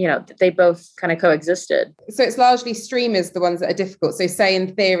 So, they both kind of coexisted. So it's largely streamers, the ones that are difficult. So say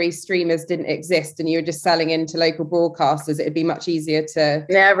in theory, streamers didn't exist and you were just selling into local broadcasters, it'd be much easier to...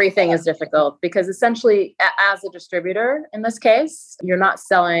 Everything is difficult because essentially as a distributor, in this case, you're not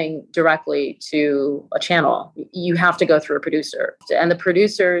selling directly to a channel. You have to go through a producer, and the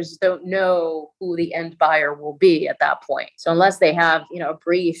producers don't know who the end buyer will be at that point. So unless they have, a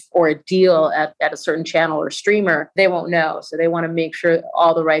brief or a deal at a certain channel or streamer, they won't know. So they want to make sure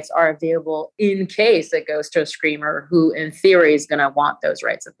all the rights are available in case it goes to a streamer who in theory is going to want those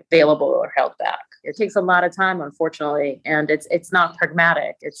rights available or held back. It takes a lot of time, unfortunately, and it's not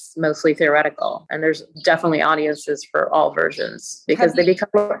pragmatic. It's mostly theoretical. And there's definitely audiences for all versions because they become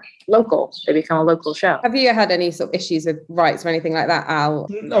local. They become a local show. Have you had any sort of issues with rights or anything like that, Al?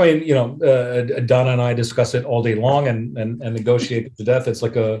 I mean, Donna and I discuss it all day long and negotiate it to death. It's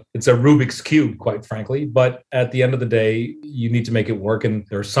a Rubik's Cube, quite frankly. But at the end of the day, you need to make it work. And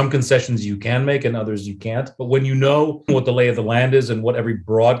there are some concessions you can make and others you can't. But when you know what the lay of the land is and what every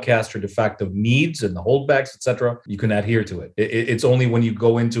broadcaster de facto needs and the holdbacks, etc., you can adhere to it. It's only when you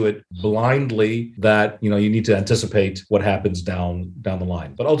go into it blindly that you need to anticipate what happens down the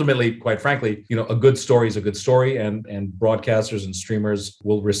line. But ultimately, quite frankly, a good story is a good story, and broadcasters and streamers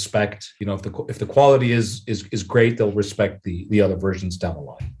will respect. If the quality is great, they'll respect the other versions down the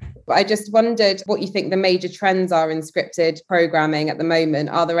line. I just wondered what you think the major trends are in scripted programming at the moment.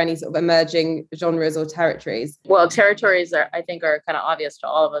 Are there any sort of emerging genres or territories? Well, territories I think are kind of obvious to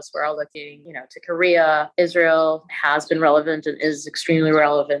all of us. We're all looking, to Korea. Israel has been relevant and is extremely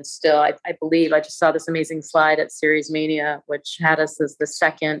relevant still. I believe I just saw this amazing slide at Series Mania, which had us as the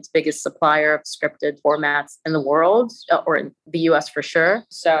second biggest supplier of scripted formats in the world, or in the US for sure.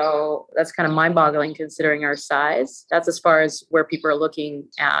 So that's kind of mind-boggling considering our size. That's as far as where people are looking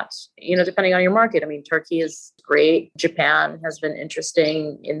at. Depending on your market. I mean, Turkey is great. Japan has been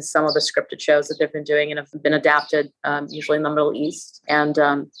interesting in some of the scripted shows that they've been doing and have been adapted, usually in the Middle East and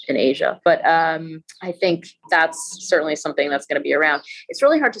in Asia. But I think that's certainly something that's going to be around. It's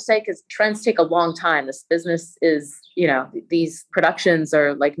really hard to say because trends take a long time. This business is, these productions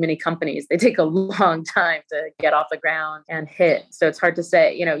are like many companies. They take a long time to get off the ground and hit. So it's hard to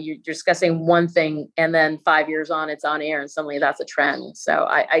say, you're discussing one thing and then 5 years on, it's on air and suddenly that's a trend. So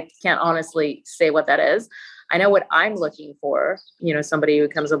I can't honestly say what that is. I know what I'm looking for, somebody who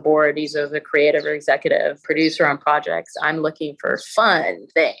comes aboard, either the creative or executive producer on projects. I'm looking for fun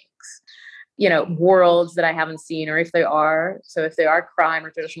things. Worlds that I haven't seen, or if they are crime or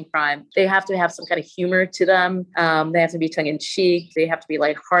traditional crime, they have to have some kind of humor to them. They have to be tongue in cheek. They have to be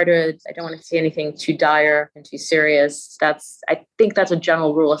lighthearted. I don't want to see anything too dire and too serious. I think that's a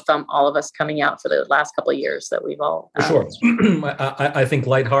general rule of thumb, all of us coming out for the last couple of years that we've all. For sure. I think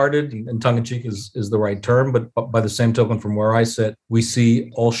lighthearted and tongue in cheek is the right term. But by the same token, from where I sit, we see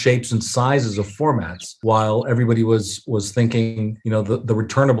all shapes and sizes of formats. While everybody was thinking, the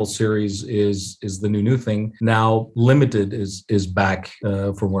returnable series is the new thing. Now limited is back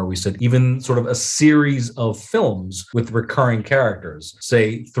from where we sit. Even sort of a series of films with recurring characters,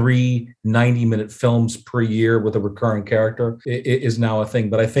 say 3 90-minute films per year with a recurring character, is now a thing.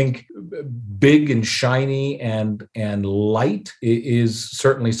 But I think big and shiny and light is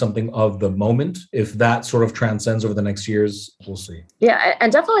certainly something of the moment. If that sort of transcends over the next years, we'll see. Yeah,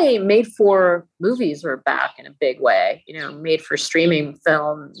 and definitely made for movies are back in a big way. Made for streaming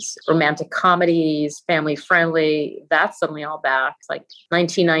films, romantic comedies, family friendly. That's suddenly all back. It's like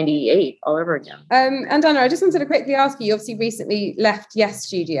 1998 all over again. And Anna, I just wanted to quickly ask you recently recently left Yes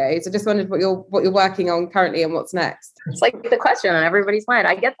Studios. I just wondered what you're working on currently and what's next. It's like the question on everybody's mind.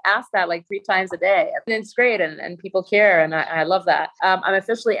 I get asked that like 3 times a day. And it's great and people care and I love that. I'm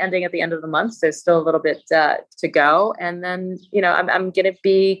officially ending at the end of the month, so still a little bit to go. And then, I'm going to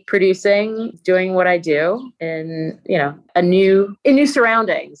be producing, doing what I do in, in new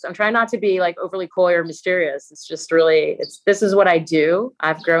surroundings. I'm trying not to be like overly coy or mysterious. It's just really, this is what I do.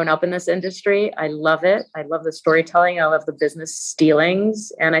 I've grown up in this industry. I love it. I love the storytelling. I love the business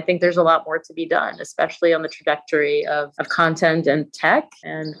dealings. And I think there's a lot more to be done, especially on the trajectory of content and tech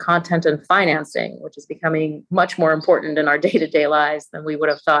and content and financing, which is becoming much more important in our day-to-day lives than we would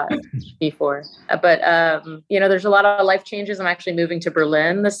have thought before. But, there's a lot of life changes. I'm actually moving to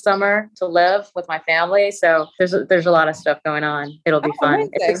Berlin this summer to live with my family. So there's a lot of stuff going on. It'll be fun.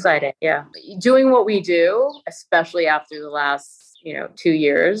 Amazing. It's exciting. Yeah. Doing what we do, especially after the last 2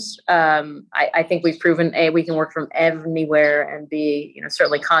 years. I think we've proven we can work from anywhere, and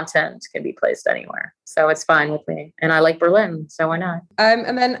certainly content can be placed anywhere. So it's fine with me. And I like Berlin, so why not?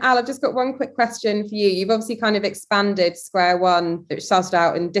 And then Al, I've just got one quick question for you. You've obviously kind of expanded Square One, which started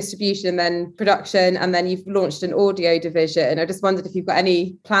out in distribution, then production, and then you've launched an audio division. I just wondered if you've got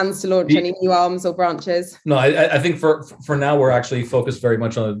any plans to launch any new arms or branches. No, I think for now, we're actually focused very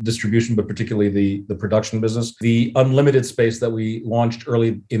much on the distribution, but particularly the production business. The Unlimited space that we launched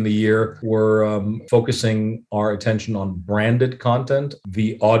early in the year, we're focusing our attention on branded content.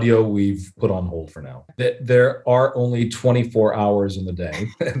 The audio we've put on hold for now. There are only 24 hours in the day.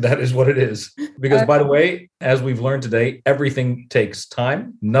 That is what it is. Because by the way, as we've learned today, everything takes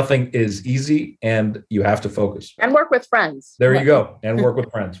time. Nothing is easy, and you have to focus. And work with friends. There you go. And work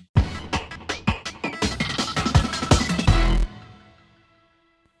with friends.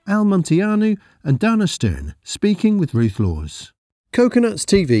 Al Montianu and Dana Stern speaking with Ruth Laws. Coconuts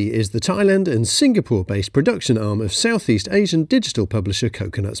TV is the Thailand and Singapore-based production arm of Southeast Asian digital publisher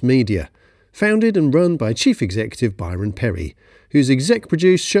Coconuts Media, founded and run by Chief Executive Byron Perry, who's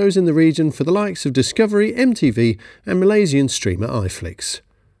exec-produced shows in the region for the likes of Discovery, MTV and Malaysian streamer iFlix.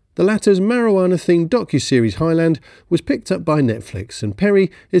 The latter's marijuana-themed docuseries Highland was picked up by Netflix, and Perry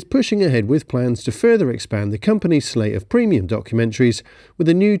is pushing ahead with plans to further expand the company's slate of premium documentaries with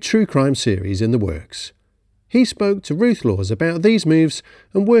a new true crime series in the works. He spoke to Ruth Laws about these moves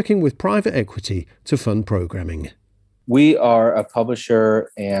and working with private equity to fund programming. We are a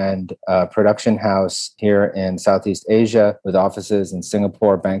publisher and production house here in Southeast Asia with offices in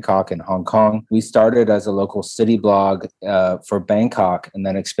Singapore, Bangkok, and Hong Kong. We started as a local city blog for Bangkok and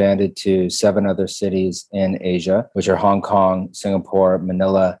then expanded to 7 other cities in Asia, which are Hong Kong, Singapore,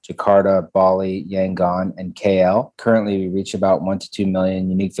 Manila, Jakarta, Bali, Yangon, and KL. Currently, we reach about 1 to 2 million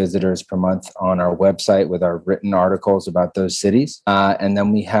unique visitors per month on our website with our written articles about those cities. And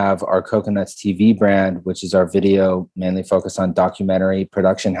then we have our Coconuts TV brand, which is our video mainly focused on documentary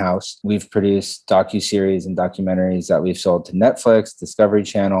production house. We've produced docuseries and documentaries that we've sold to Netflix, Discovery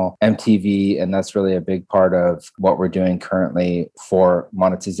Channel, MTV, and that's really a big part of what we're doing currently for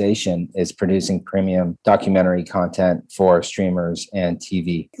monetization is producing premium documentary content for streamers and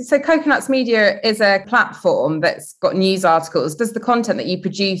TV. So Coconuts Media is a platform that's got news articles. Does the content that you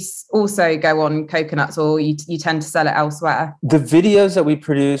produce also go on Coconuts, or you tend to sell it elsewhere? The videos that we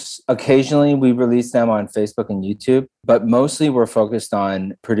produce, occasionally we release them on Facebook and YouTube, but mostly we're focused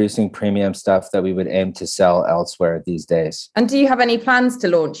on producing premium stuff that we would aim to sell elsewhere these days. And do you have any plans to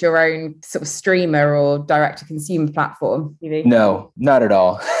launch your own sort of streamer or direct-to-consumer platform? No, not at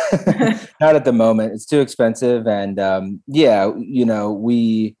all. Not at the moment. It's too expensive. And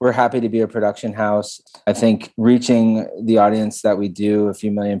we're happy to be a production house. I think reaching the audience that we do, a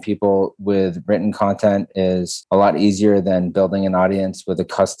few million people with written content, is a lot easier than building an audience with a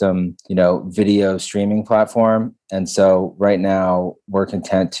custom, video streaming platform. And so right now we're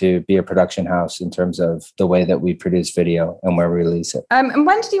content to be a production house in terms of the way that we produce video and where we release it. And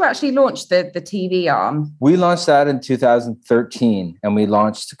when did you actually launch the TV arm? We launched that in 2013, and we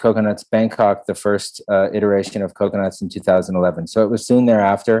launched Coconuts Bangkok, the first iteration of Coconuts, in 2011. So it was soon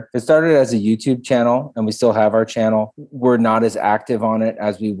thereafter. It started as a YouTube channel, and we still have our channel. We're not as active on it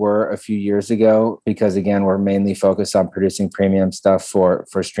as we were a few years ago because, again, we're mainly focused on producing premium stuff for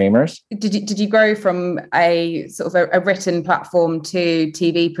streamers. Did you grow from a sort of a written platform to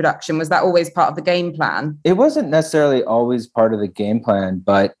TV production? Was that always part of the game plan? It wasn't necessarily always part of the game plan,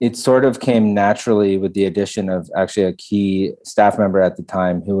 but it sort of came naturally with the addition of actually a key staff member at the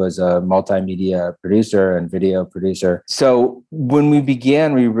time who was a multimedia producer and video producer. So when we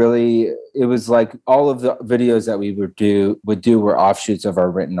began, it was like all of the videos that we would do were offshoots of our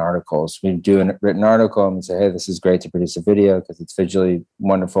written articles. We'd do a written article and we'd say, hey, this is great to produce a video because it's visually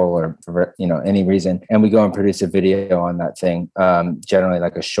wonderful, or for any reason. And we go and produce a video on that thing, generally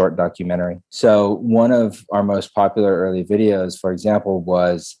like a short documentary. So one of our most popular early videos, for example,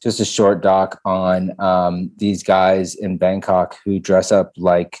 was just a short doc on these guys in Bangkok who dress up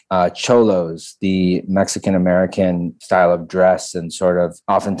like cholos, the Mexican-American style of dress and sort of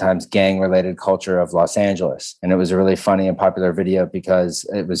oftentimes gang-related culture of Los Angeles. And it was a really funny and popular video because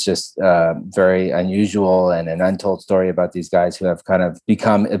it was just very unusual and an untold story about these guys who have kind of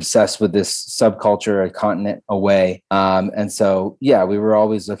become obsessed with this subculture, a continent away. And so, we were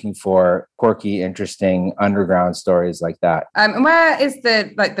always looking for quirky, interesting underground stories like that. And where is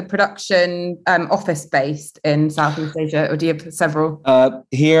the production office based in Southeast Asia, or do you have several?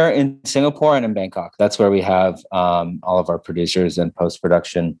 Here in Singapore and in Bangkok. That's where we have all of our producers and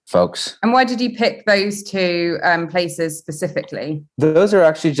post-production folks. Yes. And why did you pick those two places specifically? Those are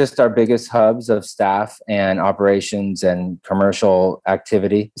actually just our biggest hubs of staff and operations and commercial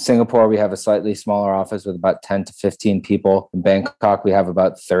activity. Singapore, we have a slightly smaller office with about 10 to 15 people. In Bangkok, we have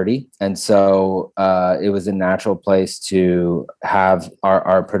about 30. And so it was a natural place to have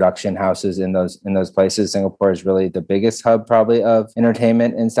our production houses in those places. Singapore is really the biggest hub probably of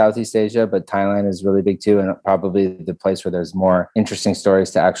entertainment in Southeast Asia, but Thailand is really big too, and probably the place where there's more interesting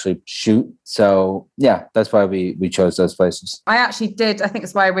stories to actually shoot. So yeah, that's why we chose those places. I actually did. I think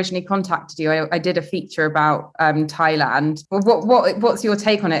that's why I originally contacted you. I did a feature about Thailand. What's your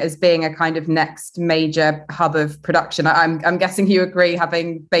take on it as being a kind of next major hub of production? I'm guessing you agree,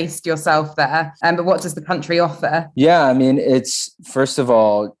 having based yourself there. But what does the country offer? Yeah, I mean, it's first of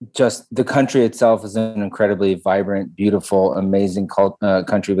all, just the country itself is an incredibly vibrant, beautiful, amazing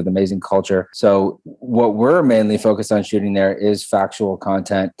country with amazing culture. So what we're mainly focused on shooting there is factual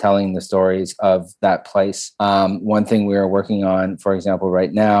content, telling the stories of that place. One thing we are working on, for example,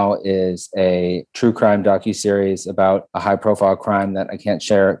 right now is a true crime docuseries about a high-profile crime that I can't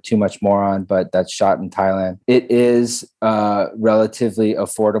share too much more on, but that's shot in Thailand. It is relatively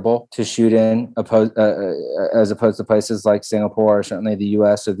affordable to shoot in, as opposed to places like Singapore, or certainly the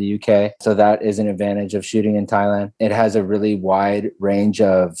US or the UK. So that is an advantage of shooting in Thailand. It has a really wide range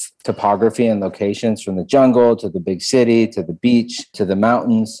of topography and locations, from the jungle to the big city to the beach to the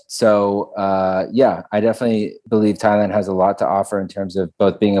mountains. So yeah, I definitely believe Thailand has a lot to offer in terms of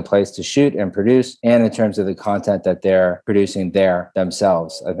both being a place to shoot and produce, and in terms of the content that they're producing there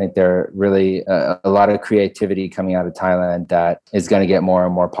themselves. I think there are really a lot of creativity coming out of Thailand that is going to get more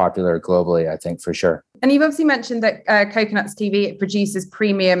and more popular globally, I think, for sure. And you've obviously mentioned that Coconuts TV produces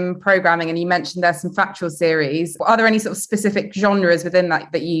premium programming, and you mentioned there's some factual series. Are there any sort of specific genres within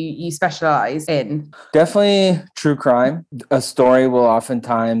that you specialize in? Definitely true crime. A story will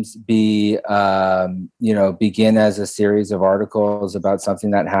oftentimes be, begin as a series of articles about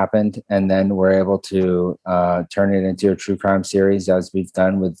something that happened, and then we're able to turn it into a true crime series, as we've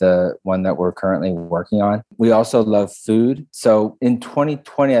done with the one that we're currently working on. We also love food. So in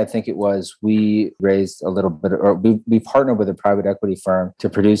 2020, I think it was, we raised a little bit, or we partnered with a private equity firm to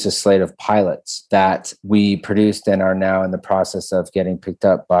produce a slate of pilots that we produced and are now in the process of getting picked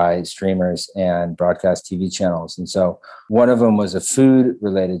up by streamers and broadcast TV channels. And so one of them was a food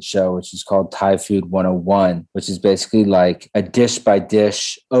related show, which is called Thai Food 101, which is basically like a dish by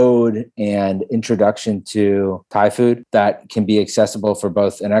dish ode and introduction to Thai food that can be accessible for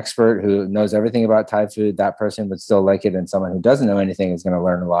both an expert who knows everything about Thai food, that person would still like it, and someone who doesn't know anything is going to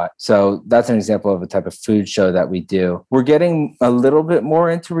learn a lot. So that's an example of a type of food show that we do. We're getting a little bit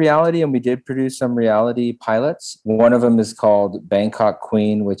more into reality, and we did produce some reality pilots. One of them is called Bangkok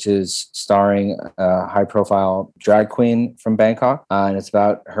Queen, which is starring a high profile drag queen from Bangkok. And it's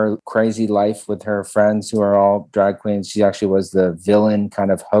about her crazy life with her friends who are all drag queens. She actually was the villain kind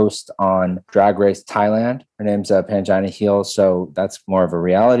of host on Drag Race Thailand. Her name's Panjana Heel, so that's more of a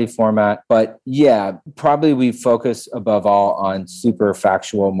reality format. But yeah, probably we focus above all on super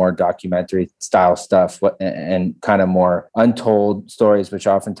factual, more documentary style stuff, and kind of more untold stories, which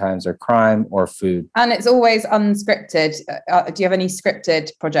oftentimes are crime or food. And it's always unscripted. Do you have any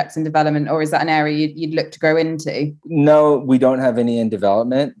scripted projects in development, or is that an area you'd look to grow into? No, we don't have any in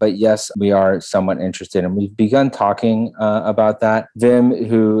development, but yes, we are somewhat interested, and we've begun talking about that. Vim,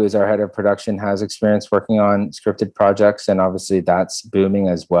 who is our head of production, has experience working on scripted projects, and obviously that's booming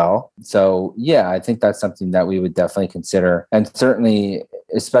as well. So yeah, I think that's something that we would definitely consider, and certainly,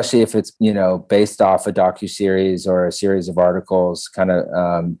 especially if it's based off a docuseries or a series of articles, kind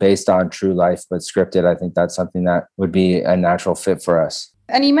of based on true life but scripted. I think that's something that would be a natural fit for us.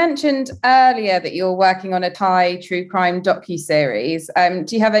 And you mentioned earlier that you're working on a Thai true crime docuseries.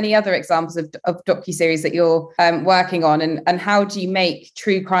 Do you have any other examples of docuseries that you're working on? And how do you make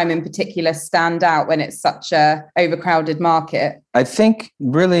true crime in particular stand out when it's such a overcrowded market? I think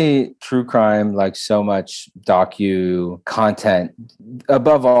really true crime, like so much docu content,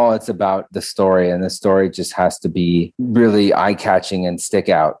 above all, it's about the story, and the story just has to be really eye-catching and stick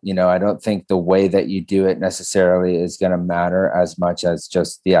out. I don't think the way that you do it necessarily is going to matter as much as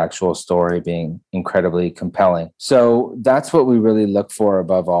just the actual story being incredibly compelling. So that's what we really look for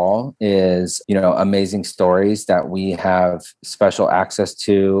above all is, amazing stories that we have special access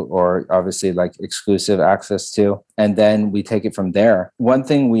to, or obviously like exclusive access to. And then we take it from there. One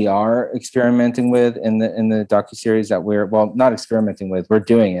thing we are experimenting with in the docuseries that we're not experimenting with, we're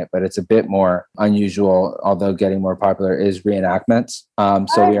doing it, but it's a bit more unusual, although getting more popular, is reenactments.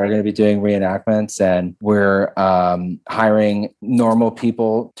 So we are going to be doing reenactments, and we're hiring normal people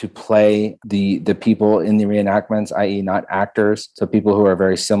people to play the people in the reenactments, i.e. not actors. So people who are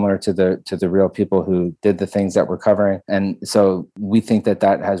very similar to the real people who did the things that we're covering. And so we think that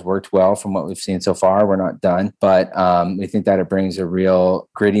has worked well from what we've seen so far. We're not done, but we think that it brings a real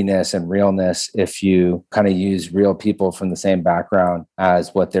grittiness and realness if you kind of use real people from the same background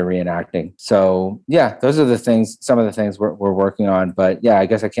as what they're reenacting. So yeah, those are some of the things we're working on. But yeah, I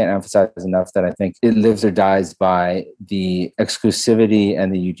guess I can't emphasize enough that I think it lives or dies by the exclusivity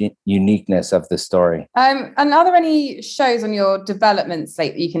and the uniqueness of the story. And are there any shows on your development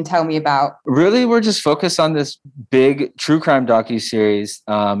slate that you can tell me about? Really, we're just focused on this big true crime docuseries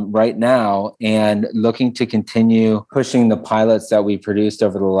right now, and looking to continue pushing the pilots that we produced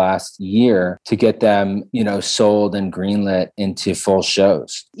over the last year to get them, sold and greenlit into full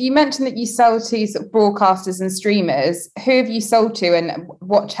shows. You mentioned that you sell to sort of broadcasters and streamers. Who have you sold to, and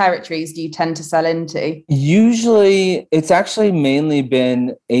what territories do you tend to sell into? Usually, it's actually mainly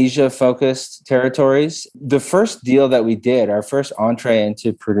been Asia-focused territories. The first deal that we did, our first entree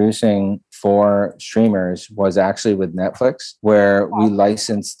into producing for streamers, was actually with Netflix, where we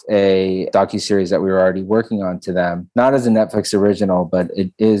licensed a docuseries that we were already working on to them, not as a Netflix original, but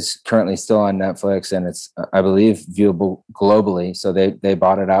it is currently still on Netflix, and it's, I believe, viewable globally. So they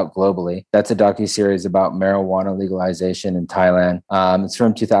bought it out globally. That's a docuseries about marijuana legalization in Thailand. It's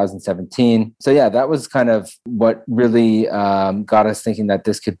from 2017. So yeah, that was kind of what really got us thinking that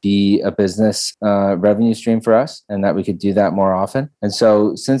this could be a business revenue stream for us, and that we could do that more often. And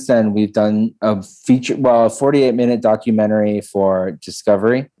so since then, we've done a 48-minute documentary for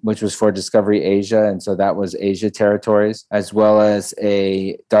Discovery, which was for Discovery Asia. And so that was Asia territories, as well as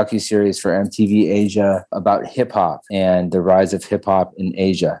a docuseries for MTV Asia about hip hop and the rise of hip hop in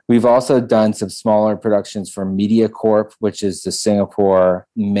Asia. We've also done some smaller productions for MediaCorp, which is the Singapore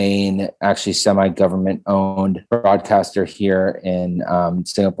main, actually semi-government owned broadcaster here in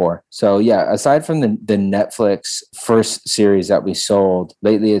Singapore. So yeah, aside from the Netflix first series that we sold,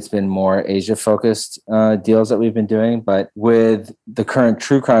 lately it's been more Asia-focused deals that we've been doing. But with the current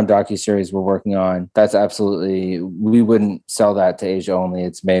true crime docuseries we're working on, that's absolutely, we wouldn't sell that to Asia only.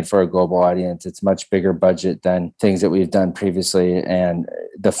 It's made for a global audience. It's much bigger budget than things that we've done previously. And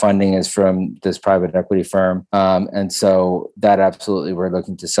the funding is from this private equity firm. And so that absolutely we're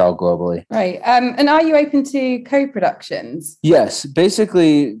looking to sell globally. Right. And are you open to co-productions? Yes.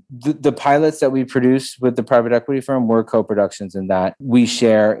 Basically, the pilots that we produced with the private equity firm were co-productions, in that we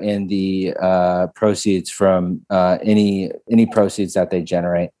share in the proceeds from any proceeds that they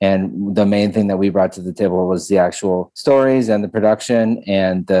generate. And the main thing that we brought to the table was the actual stories and the production,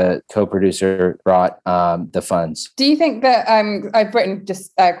 and the co-producer brought the funds. Do you think that I've written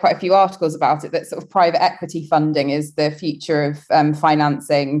just quite a few articles about it, that sort of private equity funding is the future of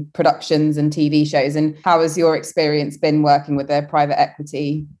financing productions and TV shows? And how has your experience been working with a private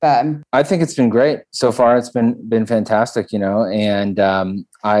equity firm? I think it's been great. So far, it's been fantastic, and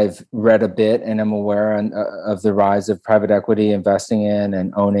I've read a bit and I'm aware of the rise of private equity investing in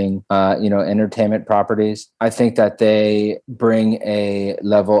and owning, entertainment properties. I think that they bring a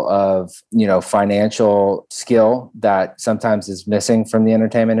level of, financial skill that sometimes is missing from the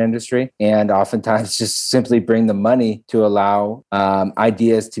entertainment industry, and oftentimes just simply bring the money to allow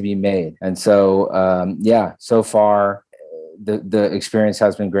ideas to be made. And so, so far, the experience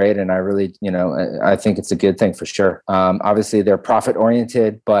has been great, and I really, I think it's a good thing for sure. Obviously, they're profit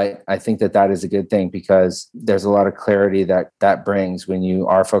oriented, but I think that is a good thing, because there's a lot of clarity that brings when you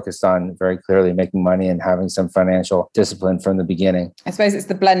are focused on very clearly making money and having some financial discipline from the beginning. I suppose it's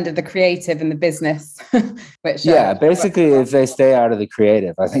the blend of the creative and the business, which basically, if they stay out of the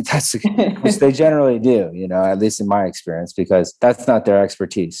creative, I think that's which they generally do. At least in my experience, because that's not their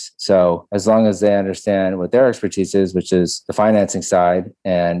expertise. So as long as they understand what their expertise is, which is the financing side,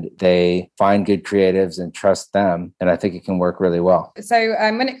 and they find good creatives and trust them, and I think it can work really well. So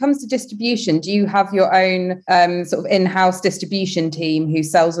when it comes to distribution, do you have your own sort of in-house distribution team who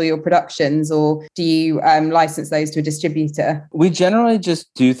sells all your productions, or do you license those to a distributor? We generally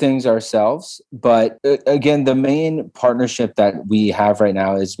just do things ourselves, but again, the main partnership that we have right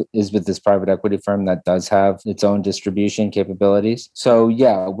now is with this private equity firm that does have its own distribution capabilities. So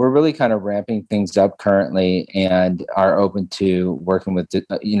yeah, we're really kind of ramping things up currently, and are open to working with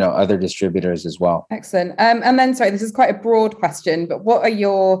other distributors as well. Excellent. And then, sorry, this is quite a broad question, but what are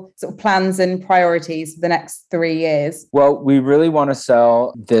your sort of plans and priorities for the next 3 years? Well, we really want to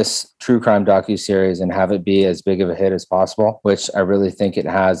sell this true crime docuseries and have it be as big of a hit as possible, which I really think it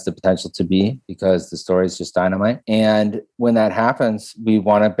has the potential to be, because the story is just dynamite. And when that happens, we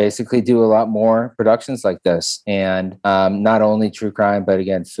want to basically do a lot more productions like this, and not only true crime, but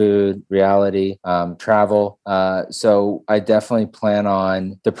again, food, reality, travel. So I definitely plan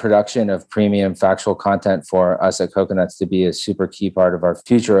on the production of premium factual content for us at Coconuts to be a super key part of our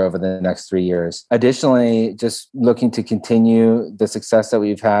future over the next 3 years. Additionally, just looking to continue the success that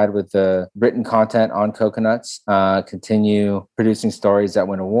we've had with the written content on Coconuts, continue producing stories that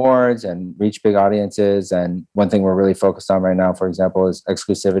win awards and reach big audiences. And one thing we're really focused on right now, for example, is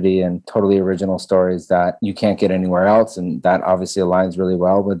exclusivity and totally original stories that you can't get anywhere else. And that obviously aligns really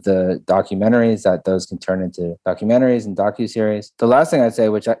well with the documentaries, that those can turn into documentaries and docuseries. The last thing I'd say,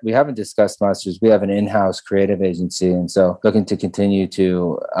 which we haven't discussed much, is we have an in-house creative agency. And so looking to continue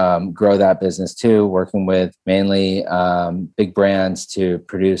to grow that business too, working with mainly big brands to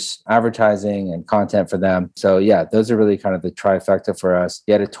produce advertising and content for them. So yeah, those are really kind of the trifecta for us.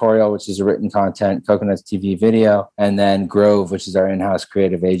 The editorial, which is a written content, Coconuts TV video, and then Grove, which is our in-house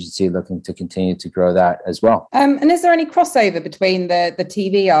creative agency, looking to continue to grow that as well. And is there any crossover between the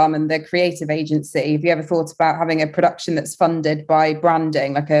TV arm and the creative agency? Have you ever thought about having a production that's funded by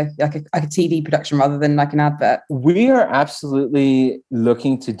branding, like a TV production rather than like an advert? We are absolutely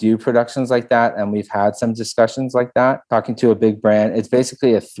looking to do productions like that, and we've had some discussions like that, talking to a big brand. It's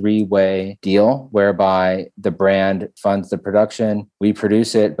basically a 3-way deal whereby the brand funds the production, we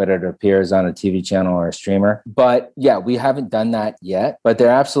produce it, but it appears on a TV channel or a streamer. But yeah, we haven't done that yet, but there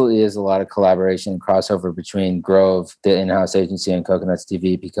absolutely is a lot of collaboration and crossover between Grove, the in-house agency, and Coconuts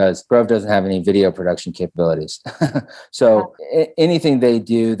TV, because Grove doesn't have any video production capabilities. So anything they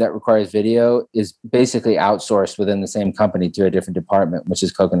do that requires video is basically outsourced within the same company to a different department, which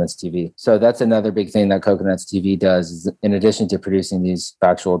is Coconuts TV. So that's another big thing that Coconuts TV does, is in addition to producing these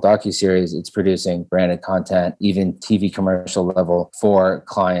factual docuseries, it's producing branded content, even TV commercial level, for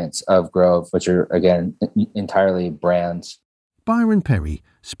clients of Grove, which are, again, entirely brands. Byron Perry,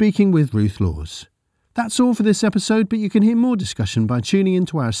 speaking with Ruth Laws. That's all for this episode, but you can hear more discussion by tuning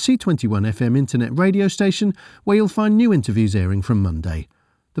into our C21 FM internet radio station, where you'll find new interviews airing from Monday.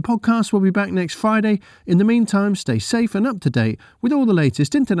 The podcast will be back next Friday. In the meantime, stay safe and up to date with all the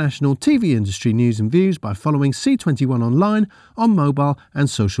latest international TV industry news and views by following C21 online, on mobile and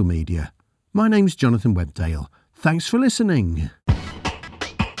social media. My name's Jonathan Webdale. Thanks for listening.